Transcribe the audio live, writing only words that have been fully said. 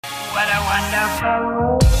What a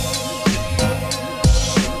wonderful.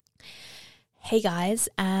 Hey guys,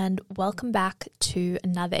 and welcome back to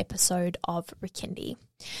another episode of Rikindi.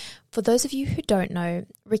 For those of you who don't know,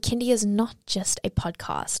 Rikindi is not just a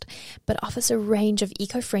podcast, but offers a range of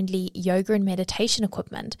eco-friendly yoga and meditation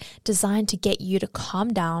equipment designed to get you to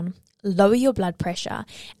calm down, lower your blood pressure,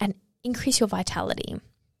 and increase your vitality.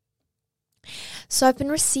 So I've been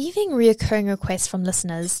receiving reoccurring requests from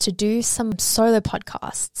listeners to do some solo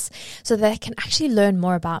podcasts so that they can actually learn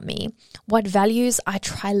more about me, what values I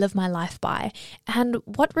try live my life by, and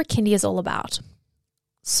what Rikindi is all about.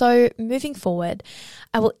 So moving forward,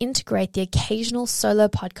 I will integrate the occasional solo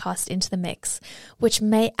podcast into the mix, which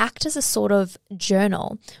may act as a sort of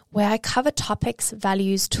journal where I cover topics,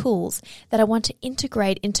 values, tools that I want to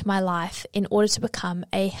integrate into my life in order to become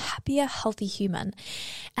a happier, healthy human.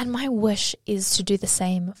 And my wish is to do the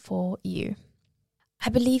same for you. I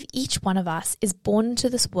believe each one of us is born into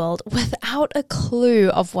this world without a clue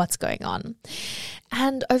of what's going on.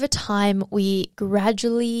 And over time, we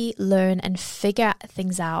gradually learn and figure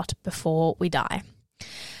things out before we die.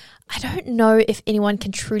 I don't know if anyone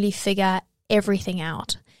can truly figure everything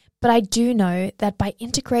out, but I do know that by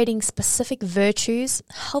integrating specific virtues,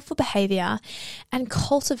 helpful behavior, and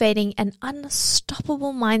cultivating an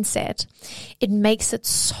unstoppable mindset, it makes it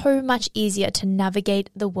so much easier to navigate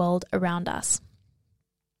the world around us.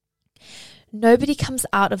 Nobody comes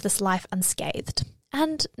out of this life unscathed,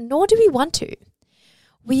 and nor do we want to.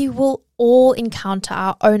 We will all encounter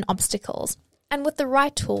our own obstacles, and with the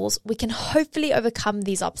right tools, we can hopefully overcome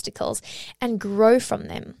these obstacles and grow from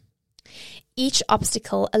them. Each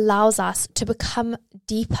obstacle allows us to become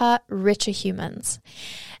deeper, richer humans.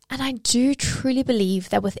 And I do truly believe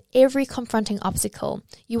that with every confronting obstacle,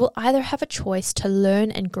 you will either have a choice to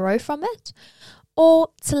learn and grow from it, or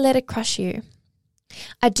to let it crush you.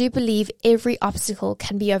 I do believe every obstacle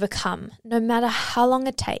can be overcome, no matter how long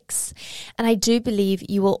it takes, and I do believe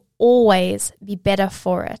you will always be better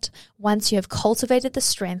for it once you have cultivated the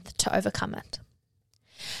strength to overcome it.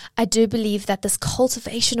 I do believe that this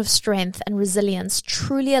cultivation of strength and resilience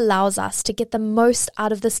truly allows us to get the most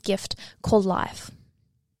out of this gift called life.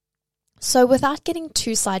 So without getting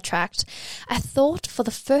too sidetracked, I thought for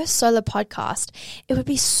the first solo podcast, it would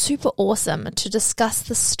be super awesome to discuss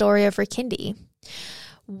the story of Rikindi.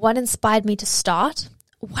 What inspired me to start,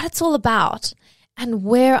 what it's all about, and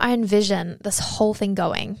where I envision this whole thing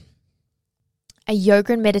going. A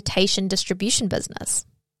yoga and meditation distribution business.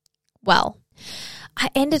 Well, I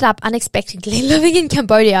ended up unexpectedly living in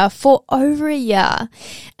Cambodia for over a year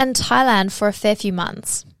and Thailand for a fair few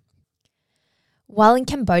months. While in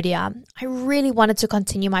Cambodia, I really wanted to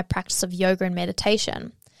continue my practice of yoga and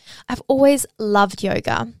meditation. I've always loved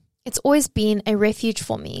yoga. It's always been a refuge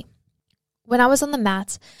for me. When I was on the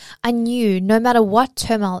mat, I knew no matter what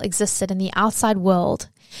turmoil existed in the outside world,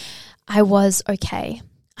 I was okay.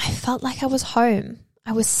 I felt like I was home.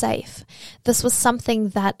 I was safe. This was something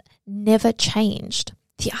that never changed.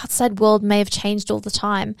 The outside world may have changed all the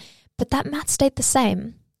time, but that mat stayed the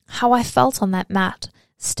same. How I felt on that mat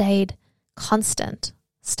stayed constant,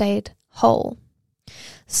 stayed whole.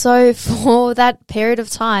 So for that period of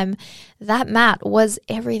time, that mat was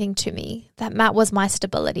everything to me. That mat was my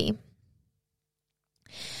stability.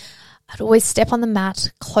 I'd always step on the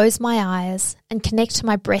mat, close my eyes, and connect to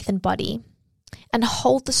my breath and body, and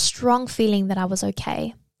hold the strong feeling that I was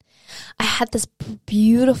okay. I had this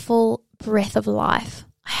beautiful breath of life.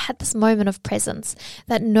 I had this moment of presence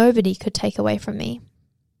that nobody could take away from me.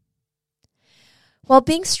 While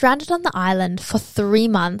being stranded on the island for 3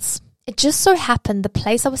 months, it just so happened the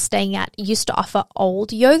place I was staying at used to offer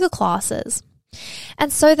old yoga classes.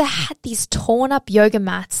 And so they had these torn up yoga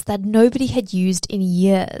mats that nobody had used in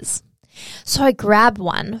years. So I grabbed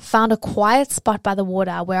one, found a quiet spot by the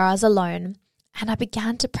water where I was alone, and I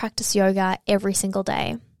began to practice yoga every single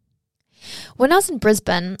day. When I was in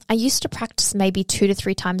Brisbane, I used to practice maybe 2 to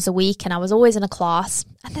 3 times a week, and I was always in a class,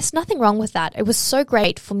 and there's nothing wrong with that. It was so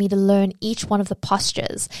great for me to learn each one of the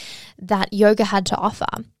postures that yoga had to offer,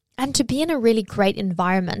 and to be in a really great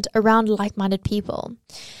environment around like-minded people.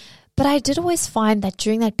 But I did always find that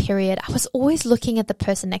during that period, I was always looking at the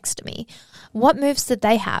person next to me. What moves did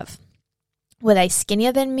they have? Were they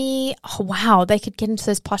skinnier than me? Oh, wow, they could get into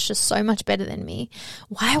those postures so much better than me.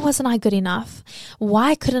 Why wasn't I good enough?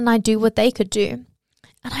 Why couldn't I do what they could do?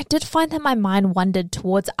 And I did find that my mind wandered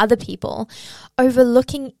towards other people,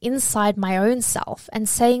 overlooking inside my own self and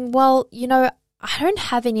saying, well, you know, I don't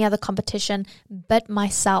have any other competition but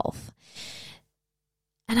myself.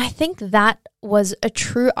 And I think that was a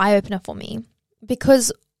true eye-opener for me,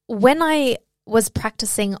 because when I was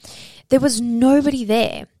practicing, there was nobody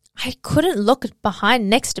there. I couldn't look behind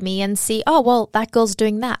next to me and see, oh, well, that girl's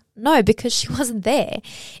doing that. No, because she wasn't there.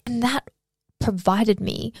 And that provided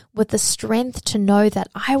me with the strength to know that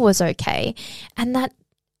I was okay, and that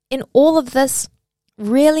in all of this,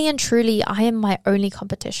 really and truly, I am my only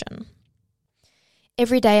competition.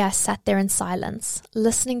 Every day I sat there in silence,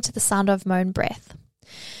 listening to the sound of my own breath.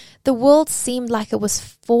 The world seemed like it was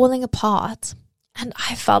falling apart, and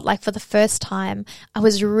I felt like for the first time, I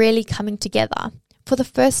was really coming together. For the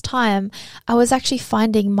first time, I was actually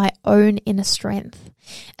finding my own inner strength,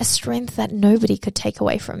 a strength that nobody could take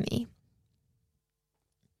away from me.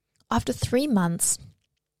 After 3 months,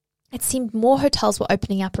 it seemed more hotels were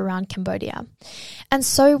opening up around Cambodia, and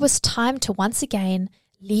so it was time to once again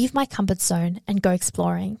leave my comfort zone and go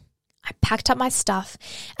exploring. I packed up my stuff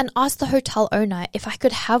and asked the hotel owner if I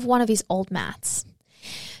could have one of his old mats.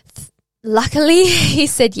 Luckily, he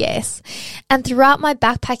said yes, and throughout my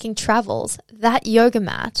backpacking travels, that yoga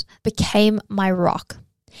mat became my rock.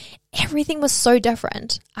 Everything was so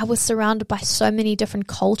different. I was surrounded by so many different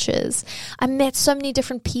cultures. I met so many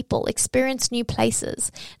different people, experienced new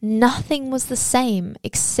places. Nothing was the same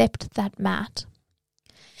except that mat.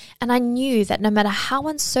 And I knew that no matter how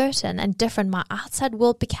uncertain and different my outside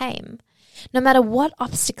world became, no matter what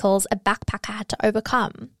obstacles a backpacker had to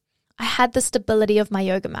overcome, I had the stability of my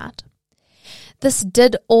yoga mat. This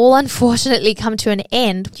did all unfortunately come to an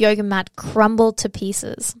end. Yoga mat crumbled to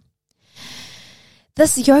pieces.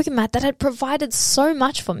 This yoga mat that had provided so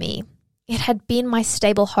much for me, it had been my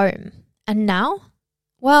stable home. And now,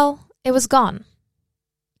 well, it was gone.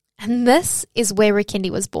 And this is where Rikindi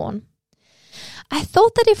was born. I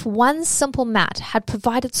thought that if one simple mat had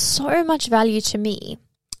provided so much value to me,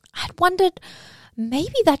 I'd wondered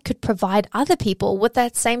maybe that could provide other people with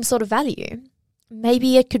that same sort of value.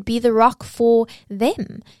 Maybe it could be the rock for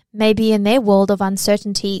them. Maybe in their world of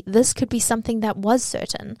uncertainty, this could be something that was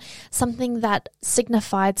certain, something that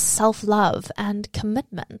signified self-love and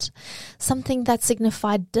commitment, something that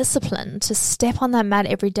signified discipline to step on that mat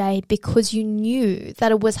every day because you knew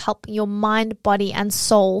that it was helping your mind, body, and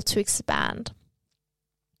soul to expand.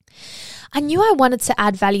 I knew I wanted to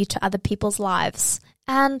add value to other people's lives,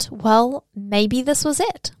 and, well, maybe this was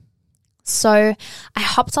it. So I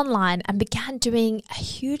hopped online and began doing a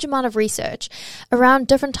huge amount of research around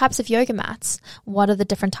different types of yoga mats. What are the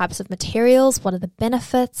different types of materials? What are the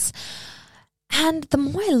benefits? And the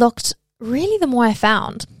more I looked, really the more I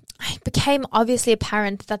found. It became obviously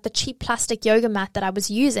apparent that the cheap plastic yoga mat that I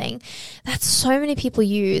was using, that so many people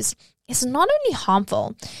use, is not only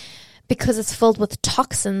harmful because it's filled with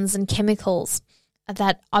toxins and chemicals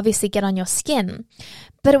that obviously get on your skin,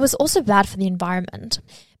 but it was also bad for the environment.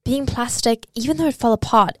 Being plastic, even though it fell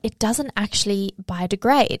apart, it doesn't actually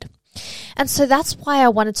biodegrade. And so that's why I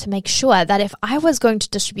wanted to make sure that if I was going to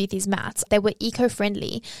distribute these mats, they were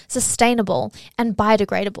eco-friendly, sustainable, and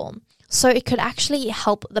biodegradable. So it could actually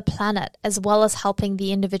help the planet as well as helping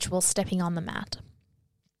the individual stepping on the mat.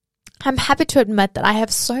 I'm happy to admit that I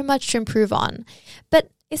have so much to improve on, but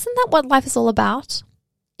isn't that what life is all about?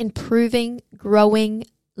 Improving, growing,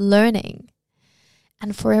 learning,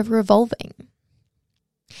 and forever evolving.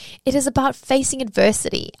 It is about facing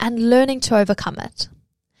adversity and learning to overcome it.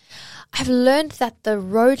 I've learned that the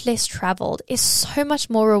road less traveled is so much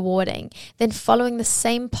more rewarding than following the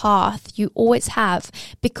same path you always have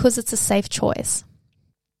because it's a safe choice.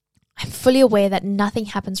 I'm fully aware that nothing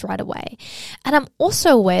happens right away. And I'm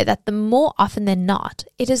also aware that the more often than not,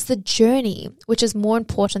 it is the journey which is more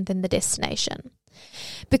important than the destination.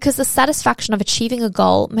 Because the satisfaction of achieving a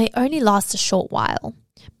goal may only last a short while,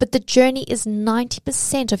 but the journey is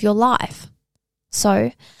 90% of your life.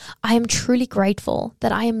 So, I am truly grateful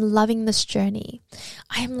that I am loving this journey.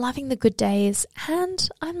 I am loving the good days and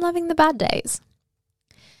I'm loving the bad days.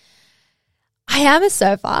 I am a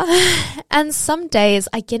surfer, and some days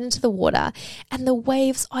I get into the water and the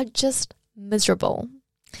waves are just miserable.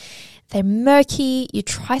 They're murky, you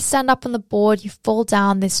try to stand up on the board, you fall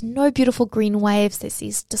down, there's no beautiful green waves, there's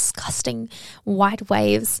these disgusting white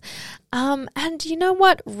waves. And you know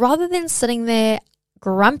what? Rather than sitting there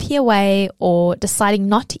grumpy away or deciding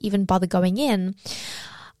not to even bother going in,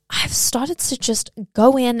 I've started to just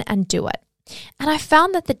go in and do it. And I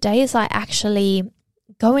found that the days I actually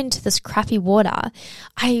go into this crappy water,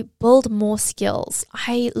 I build more skills.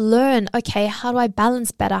 I learn, okay, how do I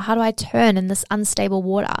balance better? How do I turn in this unstable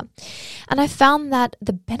water? And I found that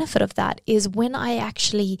the benefit of that is when I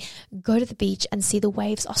actually go to the beach and see the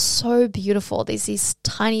waves are so beautiful. There's these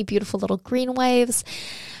tiny, beautiful little green waves.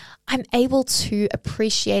 I'm able to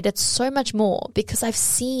appreciate it so much more because I've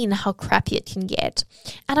seen how crappy it can get.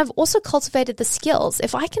 And I've also cultivated the skills.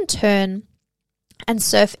 If I can turn and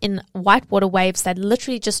surf in whitewater waves that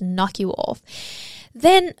literally just knock you off,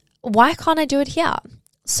 then why can't I do it here?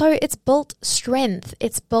 So it's built strength,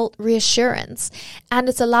 it's built reassurance, and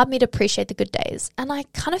it's allowed me to appreciate the good days. And I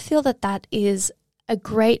kind of feel that that is a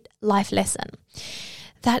great life lesson,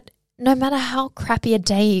 that no matter how crappy a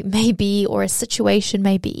day may be or a situation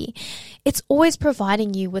may be, it's always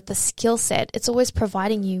providing you with the skill set. It's always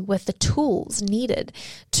providing you with the tools needed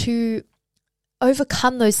to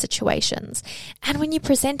overcome those situations. And when you're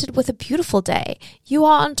presented with a beautiful day, you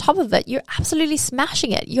are on top of it. You're absolutely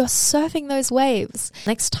smashing it. You're surfing those waves.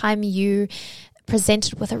 Next time you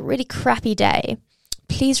presented with a really crappy day,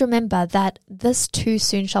 please remember that this too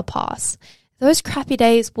soon shall pass. Those crappy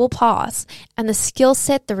days will pass, and the skill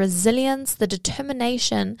set, the resilience, the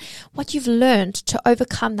determination, what you've learned to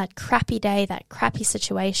overcome that crappy day, that crappy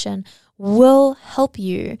situation will help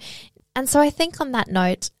you. And so I think on that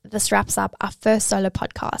note, this wraps up our first solo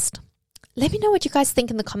podcast. Let me know what you guys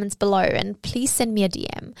think in the comments below, and please send me a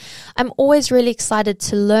DM. I'm always really excited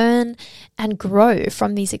to learn and grow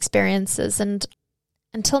from these experiences. And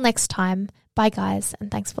until next time, bye guys,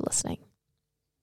 and thanks for listening.